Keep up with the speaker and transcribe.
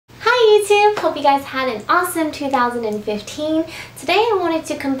YouTube! Hope you guys had an awesome 2015. Today I wanted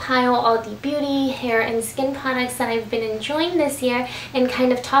to compile all the beauty, hair, and skin products that I've been enjoying this year and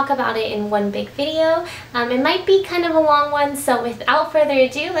kind of talk about it in one big video. It might be kind of a long one, so without further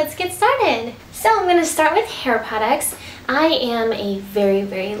ado, let's get started! So I'm going to start with hair products. I am a very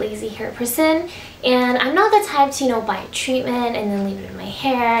lazy hair person, and I'm not the type to, buy a treatment and then leave it in my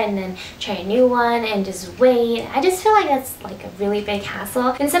hair and then try a new one and just wait. I just feel like that's like a really big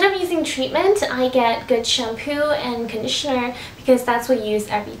hassle. Instead of using treatment, I get good shampoo and conditioner because that's what you use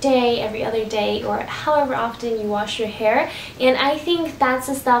every day, every other day, or however often you wash your hair. And I think that's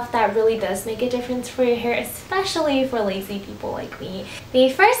the stuff that really does make a difference for your hair, especially for lazy people like me. The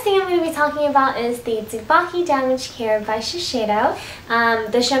first thing I'm going to be talking about is the Tsubaki Damage Care by Shiseido.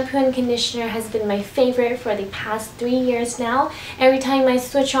 The shampoo and conditioner has been my favorite for the past 3 years now. Every time I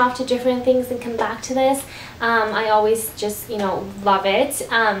switch off to different things and come back to this, I always just, love it.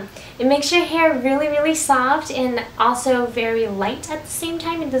 It makes your hair really soft and also very light at the same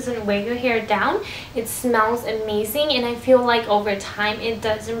time. It doesn't weigh your hair down. It smells amazing, and I feel like over time it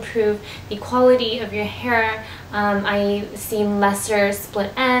does improve the quality of your hair. I seen lesser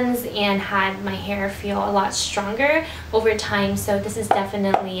split ends and had my hair feel a lot stronger over time, so this is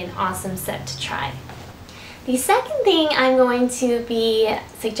definitely an awesome set to try. The second thing I'm going to be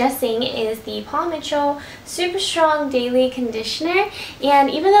suggesting is the Paul Mitchell Super Strong Daily Conditioner,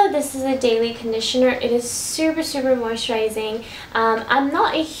 and even though this is a daily conditioner, it is super moisturizing. I'm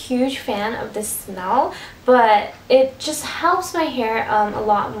not a huge fan of the smell, but it just helps my hair a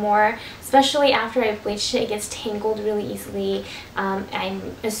lot more, especially after I bleached it. It gets tangled really easily. I'm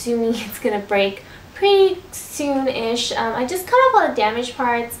assuming it's gonna break pretty soon-ish. I just cut off all the damaged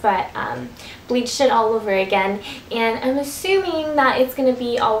parts, but bleached it all over again, and I'm assuming that it's gonna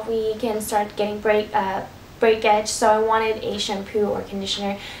be all week and start getting breakage, so I wanted a shampoo or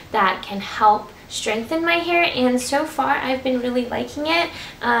conditioner that can help strengthen my hair, and so far I've been really liking it.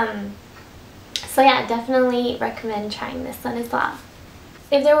 So yeah, definitely recommend trying this one as well.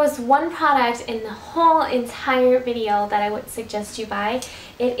 If there was one product in the whole entire video that I would suggest you buy,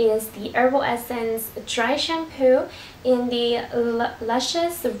 it is the Herbal Essence Dry Shampoo in the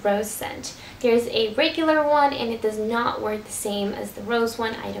Luscious Rose scent. There's a regular one and it does not work the same as the rose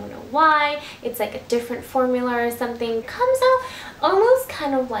one. I don't know why. It's like a different formula or something. It comes out almost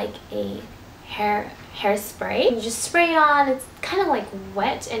kind of like a hairspray. You just spray it on. It's kind of like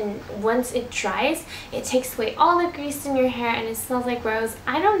wet, and once it dries, it takes away all the grease in your hair and it smells like rose.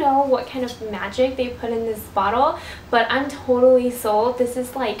 I don't know what kind of magic they put in this bottle, but I'm totally sold. This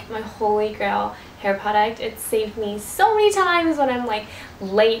is like my holy grail hair product. It saved me so many times when I'm like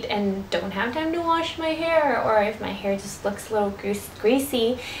late and don't have time to wash my hair, or if my hair just looks a little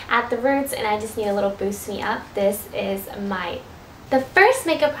greasy at the roots and I just need a little boost me up. This is The first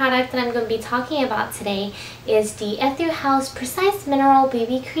makeup product that I'm going to be talking about today is the Etude House Precise Mineral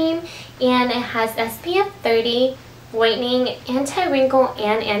BB Cream, and it has SPF 30, whitening, anti-wrinkle,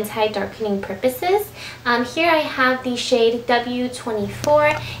 and anti-darkening purposes. Here I have the shade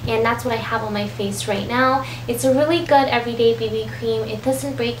W24, and that's what I have on my face right now. It's a really good everyday BB cream. It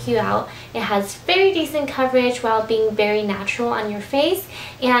doesn't break you out. It has very decent coverage while being very natural on your face.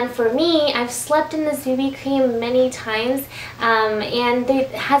 And for me, I've slept in this BB cream many times, and it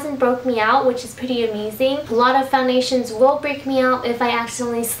hasn't broke me out, which is pretty amazing. A lot of foundations will break me out if I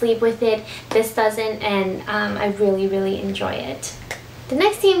accidentally sleep with it. This doesn't, and I really enjoy it. The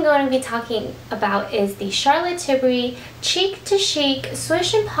next thing I'm going to be talking about is the Charlotte Tilbury Cheek to Chic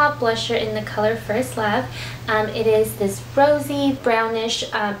Swish and Pop Blusher in the color First Love. It is this rosy, brownish,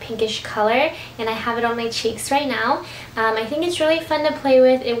 pinkish color, and I have it on my cheeks right now. I think it's really fun to play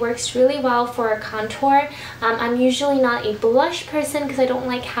with. It works really well for a contour. I'm usually not a blush person because I don't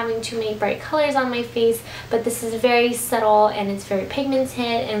like having too many bright colors on my face, but this is very subtle and it's very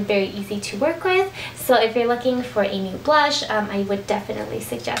pigmented and very easy to work with. So if you're looking for a new blush, I would definitely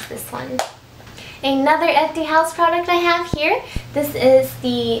suggest this one. Another Etude House product I have here, this is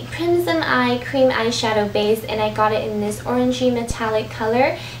the Prism Eye Cream Eyeshadow Base, and I got it in this orangey metallic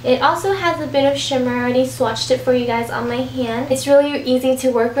color. It also has a bit of shimmer. I already swatched it for you guys on my hand. It's really easy to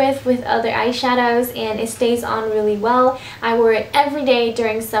work with other eyeshadows, and it stays on really well. I wore it every day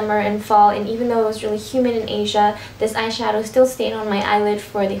during summer and fall, and even though it was really humid in Asia, this eyeshadow still stayed on my eyelid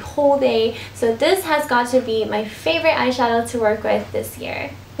for the whole day. So this has got to be my favorite eyeshadow to work with this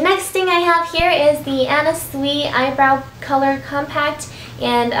year. Next thing I have here is the Anna Sui Eyebrow Color Compact,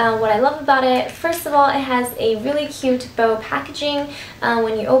 and what I love about it, first of all, it has a really cute bow packaging.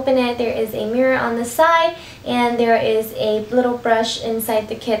 When you open it, there is a mirror on the side, and there is a little brush inside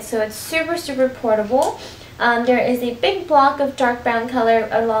the kit, so it's super portable. There is a big block of dark brown color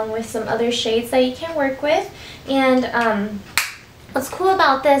along with some other shades that you can work with. And what's cool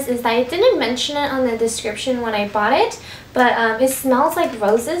about this is that I didn't mention it on the description when I bought it, but it smells like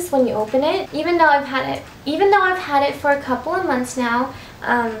roses when you open it. Even though I've had it for a couple of months now,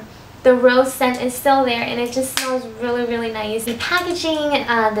 the rose scent is still there, and it just smells really, really nice. The packaging,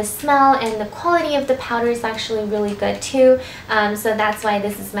 the smell, and the quality of the powder is actually really good too. So that's why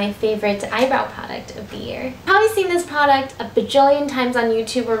this is my favorite eyebrow product of the year. You've probably seen this product a bajillion times on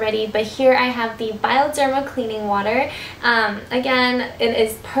YouTube already, but here I have the Bioderma cleaning water. Again, it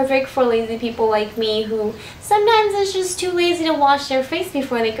is perfect for lazy people like me who sometimes is just too lazy to wash their face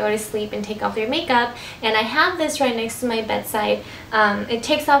before they go to sleep and take off their makeup. And I have this right next to my bedside. It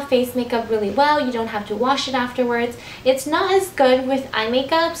takes off face makeup really well. You don't have to wash it afterwards. It's not as good with eye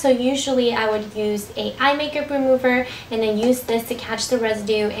makeup, so usually I would use a eye makeup remover and then use this to catch the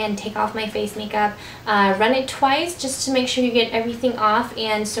residue and take off my face makeup. Run it twice just to make sure you get everything off,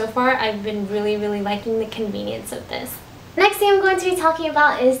 and so far I've been really, really liking the convenience of this. Next thing I'm going to be talking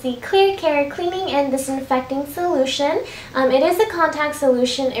about is the Clear Care Cleaning and Disinfecting Solution. It is a contact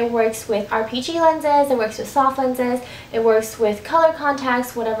solution. It works with RPG lenses, it works with soft lenses, it works with color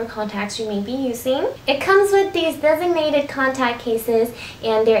contacts, whatever contacts you may be using. It comes with these designated contact cases,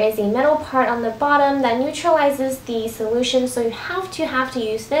 and there is a metal part on the bottom that neutralizes the solution, so you have to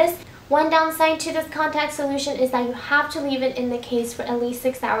use this. One downside to this contact solution is that you have to leave it in the case for at least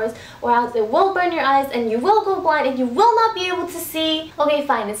 6 hours, or else it will burn your eyes and you will go blind and you will not be able to see. Okay,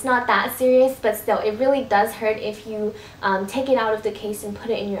 fine, it's not that serious, but still, it really does hurt if you take it out of the case and put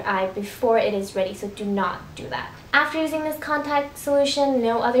it in your eye before it is ready, so do not do that. After using this contact solution,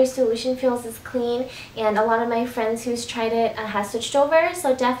 no other solution feels as clean, and a lot of my friends who's tried it has switched over,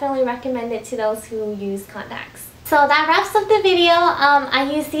 so definitely recommend it to those who use contacts. So that wraps up the video.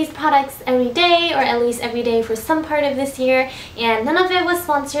 I use these products every day, or at least every day for some part of this year, and none of it was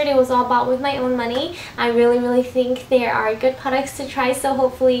sponsored. It was all bought with my own money. I really think they are good products to try, so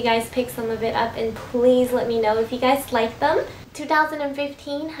hopefully you guys pick some of it up, and please let me know if you guys like them.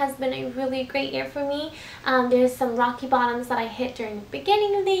 2015 has been a really great year for me. There's some rocky bottoms that I hit during the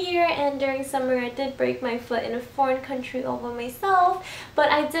beginning of the year, and during summer I did break my foot in a foreign country all by myself, but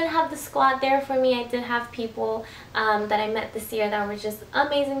I did have the squad there for me. I did have people that I met this year that were just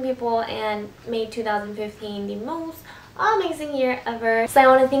amazing people and made 2015 the most amazing year ever. So I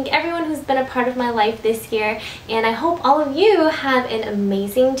want to thank everyone who's been a part of my life this year, and I hope all of you have an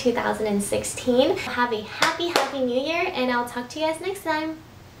amazing 2016. Have a happy new year, and I'll talk to you guys next time.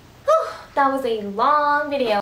 Whew, that was a long video.